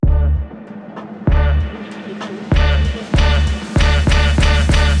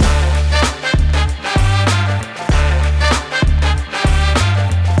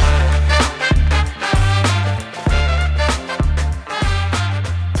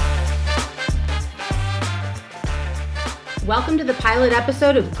Welcome to the pilot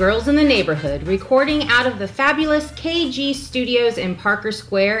episode of Girls in the Neighborhood, recording out of the fabulous KG Studios in Parker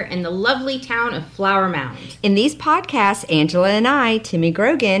Square in the lovely town of Flower Mound. In these podcasts, Angela and I, Timi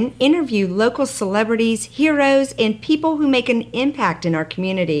Grogan, interview local celebrities, heroes, and people who make an impact in our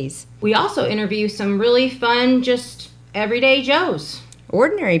communities. We also interview some really fun, just everyday Joes.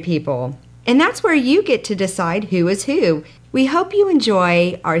 Ordinary people. And that's where you get to decide who is who. We hope you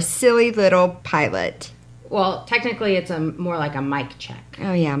enjoy our silly little pilot. Well, technically, it's more like a mic check.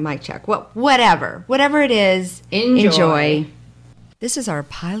 Oh, yeah, mic check. Well, whatever. Whatever it is, enjoy. This is our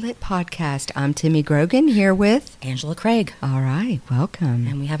pilot podcast. I'm Timi Grogan here with Angela Craig. All right, welcome.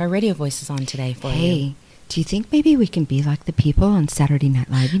 And we have our radio voices on today for you. Hey, do you think maybe we can be like the people on Saturday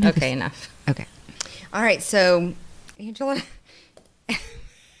Night Live? You know okay, enough. Okay. All right, so, Angela,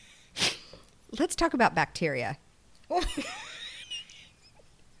 let's talk about bacteria.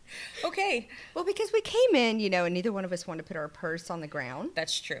 Okay. Well, because we came in, and neither one of us wanted to put our purse on the ground.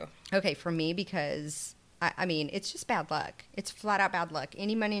 That's true. Okay, for me, because, I mean, it's just bad luck. It's flat out bad luck.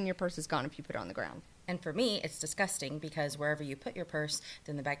 Any money in your purse is gone if you put it on the ground. And for me, it's disgusting because wherever you put your purse,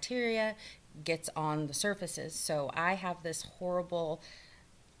 then the bacteria gets on the surfaces. So I have this horrible,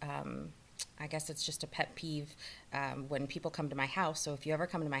 I guess it's just a pet peeve when people come to my house. So if you ever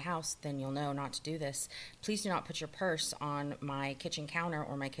come to my house, then you'll know not to do this. Please do not put your purse on my kitchen counter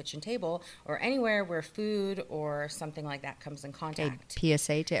or my kitchen table or anywhere where food or something like that comes in contact. A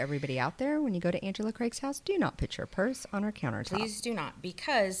PSA to everybody out there, when you go to Angela Craig's house, do not put your purse on her countertop. Please do not,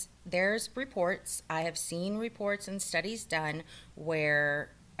 because there's reports, I have seen reports and studies done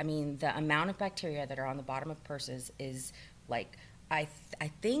where, the amount of bacteria that are on the bottom of purses is like, I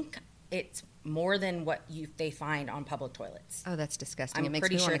think it's more than what they find on public toilets. Oh, that's disgusting. I'm it makes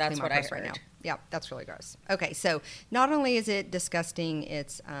pretty me sure want to that's clean what my I purse heard. right now. Yeah, that's really gross. Okay, so not only is it disgusting,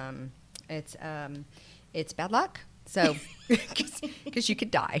 it's bad luck. So, because you could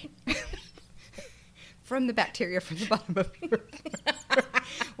die from the bacteria from the bottom of your.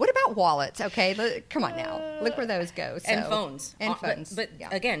 What about wallets? Okay, come on now. Look where those go. So, and phones. And phones. But yeah.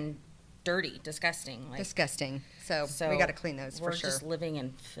 Again, dirty, disgusting. Disgusting. So we got to clean those for sure. We're just living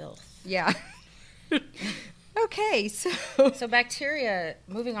in filth. Yeah. Okay, so bacteria.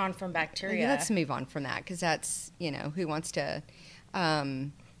 Moving on from bacteria. Let's move on from that because that's who wants to.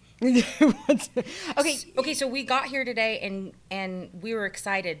 Okay. So we got here today and we were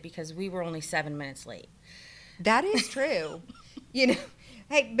excited because we were only 7 minutes late. That is true.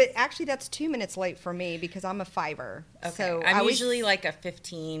 Hey, but actually that's 2 minutes late for me because I'm a fiver. Okay. So I'm usually like a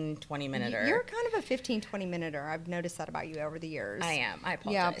 15, 20 minuter. You're kind of a 15, 20 minuter. I've noticed that about you over the years. I am. I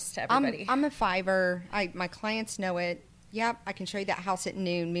apologize to everybody. I'm a fiver. My clients know it. Yep, I can show you that house at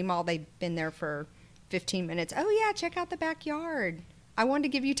noon. Meanwhile, they've been there for 15 minutes. Oh, yeah, check out the backyard. I wanted to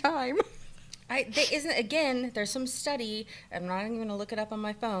give you time. There's some study, I'm not even going to look it up on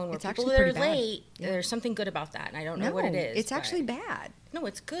my phone, where it's people that are late, there's something good about that, and I don't know what it is. It's actually bad. No,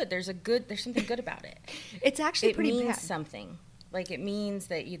 it's good. There's something good about it. It's actually pretty bad. It means something. Like, it means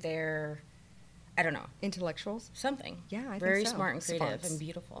that they're, I don't know. Intellectuals? Something. Yeah, I think so. Very smart and creative and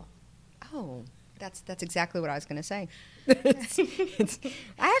beautiful. Oh, that's exactly what I was going to say.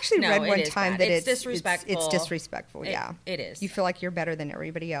 I actually read one time that it's disrespectful. It's disrespectful, yeah. It is. You feel like you're better than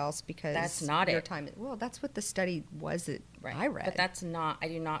everybody else because that's not your it. Time. Well, that's what the study was that I read. But that's not. I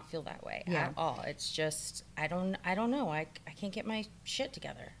do not feel that way at all. It's just I don't know. I can't get my shit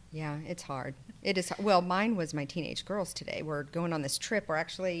together. Yeah, it's hard. It is. Well, mine was my teenage girls today. We're going on this trip.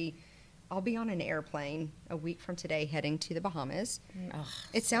 I'll be on an airplane a week from today heading to the Bahamas.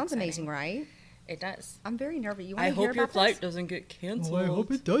 It sounds amazing, right? It does. I'm very nervous. You I hope your flight doesn't get canceled. Well, I hope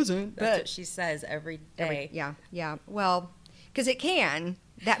it doesn't. That's what she says every day. Yeah. Well, because it can.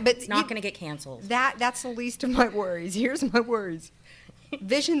 But it's not going to get canceled. That's the least of my worries. Here's my worries.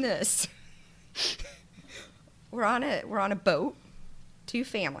 Vision this. We're on a boat, 2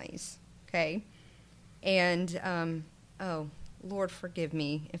 families, okay? And oh, Lord forgive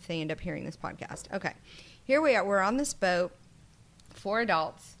me if they end up hearing this podcast. Okay. Here we are. We're on this boat, 4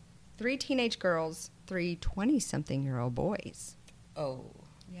 adults. 3 teenage girls, 3 20-something-year-old boys. Oh.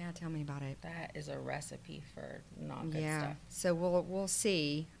 Yeah, tell me about it. That is a recipe for not good stuff. stuff. So we'll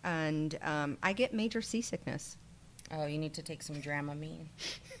see. And I get major seasickness. Oh, you need to take some Dramamine.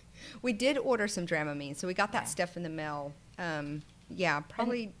 We did order some Dramamine, so we got that stuff in the mail.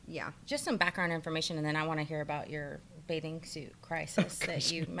 Probably. Just some background information, and then I want to hear about your bathing suit crisis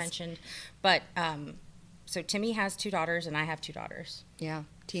that you mentioned. But so Timi has 2 daughters, and I have 2 daughters. Yeah.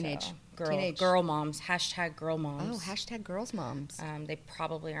 Teenage. So, Teenage. girl moms. Hashtag girl moms. Oh, hashtag girls moms. They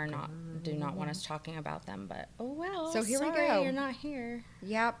probably do not want us talking about them, but oh well. So here we sorry, go. You're not here.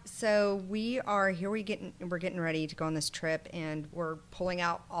 Yep. So we're getting ready to go on this trip, and we're pulling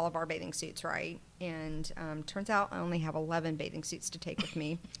out all of our bathing suits, right? And turns out I only have 11 bathing suits to take with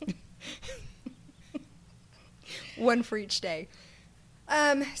me. One for each day.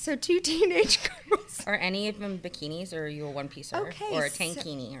 So 2 teenage girls. Are any of them bikinis, or are you a one-piecer? Okay, or a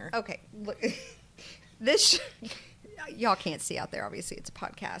tankini? Okay, look, y'all can't see out there. Obviously, it's a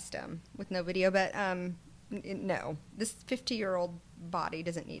podcast with no video, but no, this 50-year-old body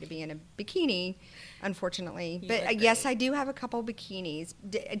doesn't need to be in a bikini, unfortunately. But yes, I do have a couple bikinis.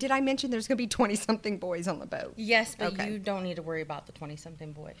 Did I mention there's going to be 20-something boys on the boat? Yes, but Okay. you don't need to worry about the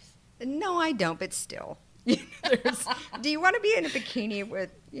 20-something boys. No, I don't, but still. Do you want to be in a bikini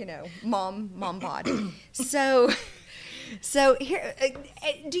with, mom body? So here,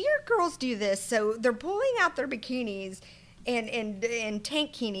 do your girls do this? So they're pulling out their bikinis and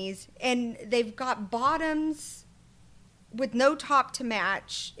tankinis, and they've got bottoms with no top to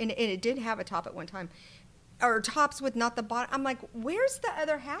match, and it did have a top at one time, or tops with not the bottom. I'm like, where's the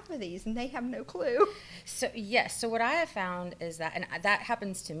other half of these? And they have no clue. So yes, so what I have found is that, and that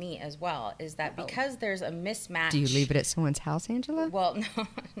happens to me as well, is that because there's a mismatch. Do you leave it at someone's house, Angela? Well, no,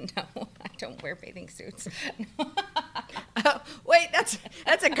 I don't wear bathing suits. Oh, wait, that's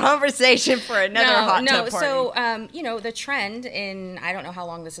a conversation for another hot tub party. So the trend in, I don't know how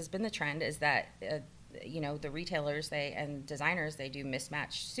long this has been the trend, is that the retailers and designers, they do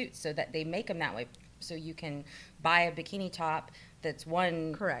mismatched suits so that they make them that way. So you can buy a bikini top that's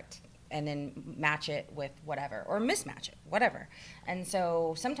one Correct. and then match it with whatever, or mismatch it, whatever. And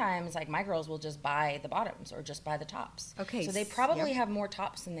so sometimes, like, my girls will just buy the bottoms or just buy the tops. Okay. So they probably have more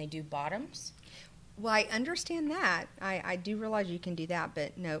tops than they do bottoms. Well, I understand that. I do realize you can do that,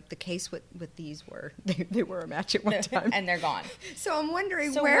 but no, the case with these were, they were a match at one time. And they're gone. So I'm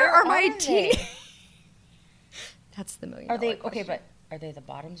wondering, So where are my they? That's the $1 million Are they question. okay? But are they the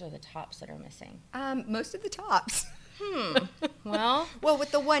bottoms or the tops that are missing? Most of the tops. Well,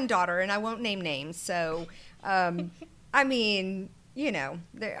 with the one daughter, and I won't name names. So, I mean,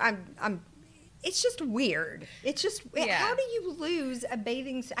 I'm. It's just weird. It's just how do you lose a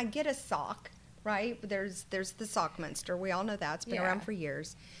bathing? I get a sock, right? There's the sock monster. We all know that. It's been around for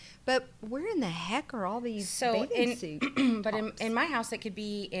years. But where in the heck are all these bathing suits? But in my house, it could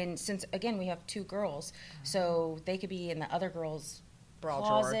be since again we have 2 girls, so they could be in the other girls'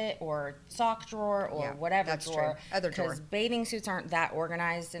 closet or sock drawer or whatever that's drawer. True. Other drawer. Because bathing suits aren't that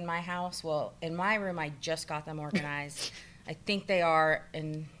organized in my house. Well, in my room, I just got them organized. I think they are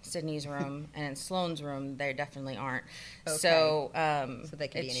in Sydney's room, and in Sloane's room, they definitely aren't. Okay. So, so they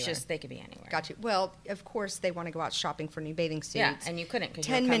could be anywhere. Just they could be anywhere. Got you. Well, of course, they want to go out shopping for new bathing suits. Yeah, and you couldn't because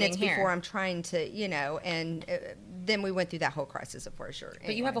 10 minutes before I'm trying to, and then we went through that whole crisis, of course. Sure.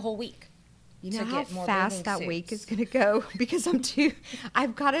 But you have a whole week. You know how fast that week is going to go because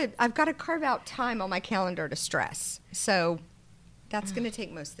I've got to carve out time on my calendar to stress. So that's going to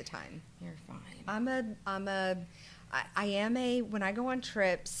take most of the time. You're fine. I am when I go on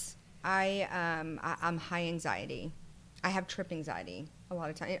trips, I'm high anxiety. I have trip anxiety a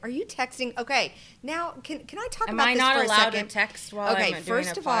lot of times. Are you texting? Okay, now can I talk about this for a second? Am I not allowed to text while I'm doing a podcast? Okay,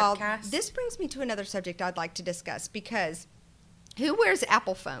 first of all, this brings me to another subject I'd like to discuss because who wears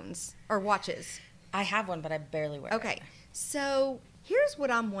Apple phones or watches? I have one, but I barely wear it. Okay, so here's what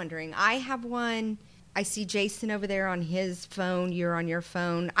I'm wondering. I have one. I see Jason over there on his phone. You're on your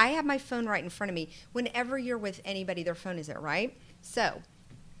phone. I have my phone right in front of me. Whenever you're with anybody, their phone is there, right? So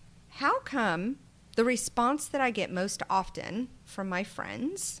how come the response that I get most often from my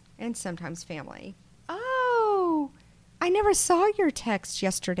friends and sometimes family, oh, I never saw your text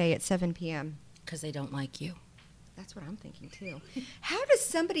yesterday at 7 p.m. Because they don't like you. That's what I'm thinking, too. How does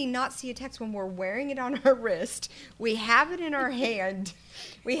somebody not see a text when we're wearing it on our wrist? We have it in our hand.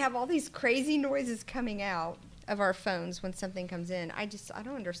 We have all these crazy noises coming out of our phones when something comes in. I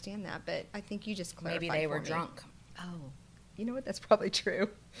don't understand that, but I think you just clarified. Maybe they were me. drunk. Oh, you know what? That's probably true.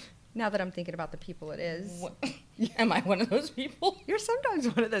 Now that I'm thinking about the people it is. Am I one of those people? You're sometimes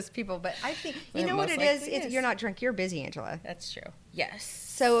one of those people, but I think, you know what it is? You're not drunk. You're busy, Angela. That's true. Yes.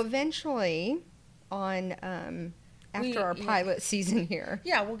 So eventually on... after our pilot season here.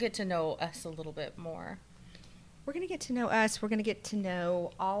 Yeah, we'll get to know us a little bit more. We're going to get to know us. We're going to get to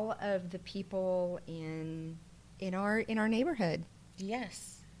know all of the people in our neighborhood.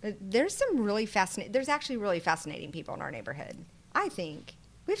 Yes. There's actually really fascinating people in our neighborhood, I think.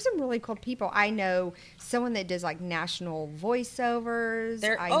 We have some really cool people. I know someone that does like national voiceovers.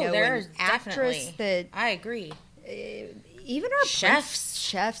 I know an actress that I agree. even our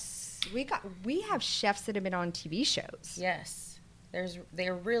chefs. We have chefs that have been on TV shows. Yes.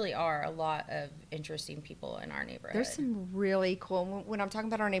 There really are a lot of interesting people in our neighborhood. There's some really cool. When I'm talking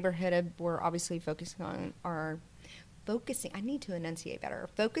about our neighborhood, we're obviously focusing on I need to enunciate better.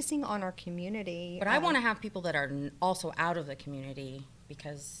 Focusing on our community. But I want to have people that are also out of the community,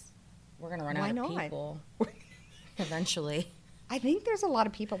 because we're going to run out of people eventually. I think there's a lot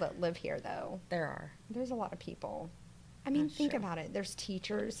of people that live here, though. There are. There's a lot of people. I mean, think about it. There's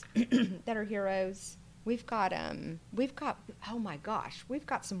teachers that are heroes. We've got oh my gosh, we've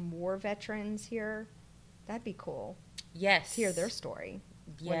got some war veterans here. That'd be cool. Yes. To hear their story.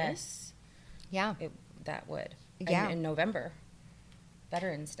 Yes. Yeah. That would. Yeah. In November,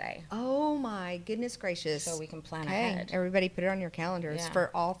 Veterans Day. Oh my goodness gracious. So we can plan ahead. Everybody put it on your calendars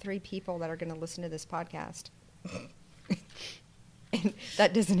for all 3 people that are going to listen to this podcast. And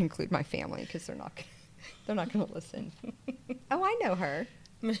that doesn't include my family, because they're not going to listen. Oh, I know her.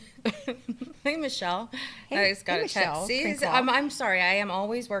 Hey, Michelle. Hey, I just got a Michelle. text. See, I'm sorry. I am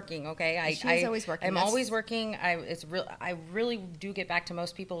always working. Okay, She's always working. I'm always working. I really do get back to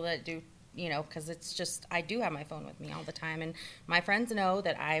most people that do. Because it's just, I do have my phone with me all the time, and my friends know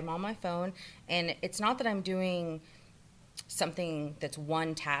that I'm on my phone, and it's not that I'm doing something that's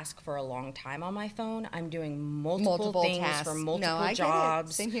one task for a long time on my phone. I'm doing multiple things tasks for multiple I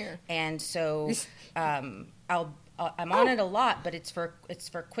jobs. Get it. Same here. And so I'm on it a lot, but it's for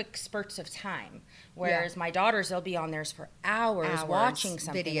quick spurts of time. Whereas my daughters, they'll be on theirs for hours watching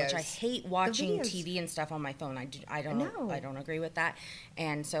something, videos. Which I hate watching TV and stuff on my phone. I don't agree with that,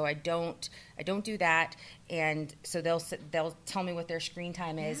 and so I don't do that. And so they'll tell me what their screen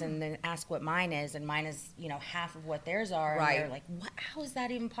time is, and then ask what mine is, and mine is half of what theirs are. Right. And they're like, "What? How is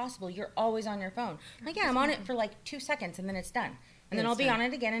that even possible? You're always on your phone." I'm like, yeah, I'm on it for like 2 seconds, and then it's done. And then I'll be on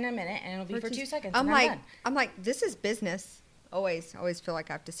it again in a minute, and it'll be for 2 seconds. I'm and I'm like, this is business. Always feel like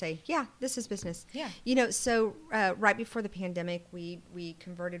I have to say, yeah, this is business. Yeah. So right before the pandemic, we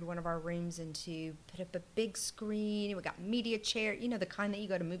converted one of our rooms into, put up a big screen, and we got media chair, the kind that you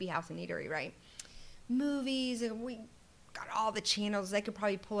go to Movie House and Eatery, right? Movies, and we got all the channels. They could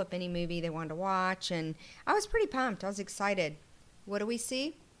probably pull up any movie they wanted to watch, and I was pretty pumped. I was excited. What do we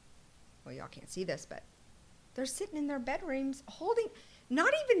see? Well, y'all can't see this, but they're sitting in their bedrooms holding,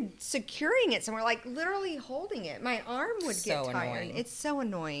 not even securing it somewhere, like literally holding it. My arm would get tired. Annoying. It's so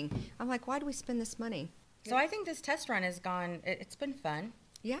annoying. I'm like, why do we spend this money? So I think this test run has gone. It's been fun.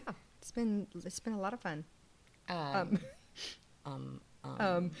 Yeah, it's been a lot of fun. Do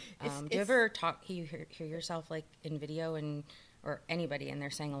you ever talk? You hear yourself like in video or anybody, and they're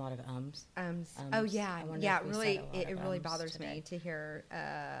saying a lot of ums. Oh yeah, yeah. It really bothers me to hear.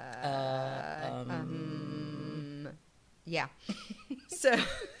 Yeah. So,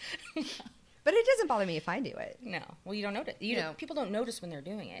 but it doesn't bother me if I do it. No. Well, you don't notice. People don't notice when they're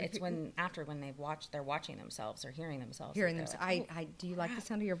doing it. It's when they're watching themselves or hearing themselves. Like, do you like the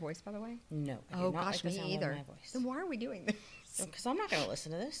sound of your voice, by the way? No. I do oh not gosh, like the me sound either. of my voice. Then why are we doing this? Because I'm not going to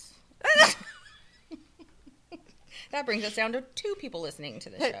listen to this. That brings us down to 2 people listening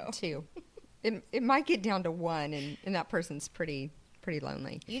to the show. 2. It might get down to 1, and that person's pretty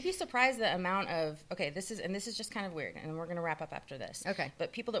lonely. You'd be surprised the amount of this is just kind of weird, and we're going to wrap up after this. Okay.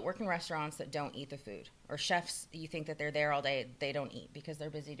 But people that work in restaurants that don't eat the food, or chefs, you think that they're there all day, they don't eat because they're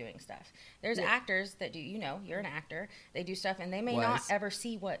busy doing stuff. There's actors that do, you're an actor, they do stuff, and they may not ever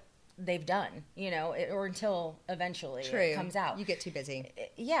see what they've done, or until eventually it comes out. You get too busy.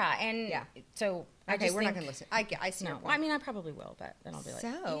 So okay, we're not going to listen. I see. No, I mean, I probably will, but then I'll be like,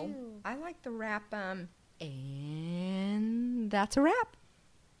 so ew. I like the wrap. And that's a wrap.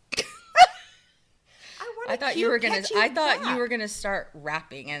 I thought you were gonna start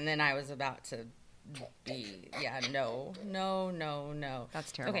rapping, and then I was about to be no.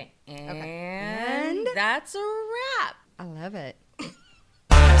 That's terrible. Okay, and that's a wrap. I love it.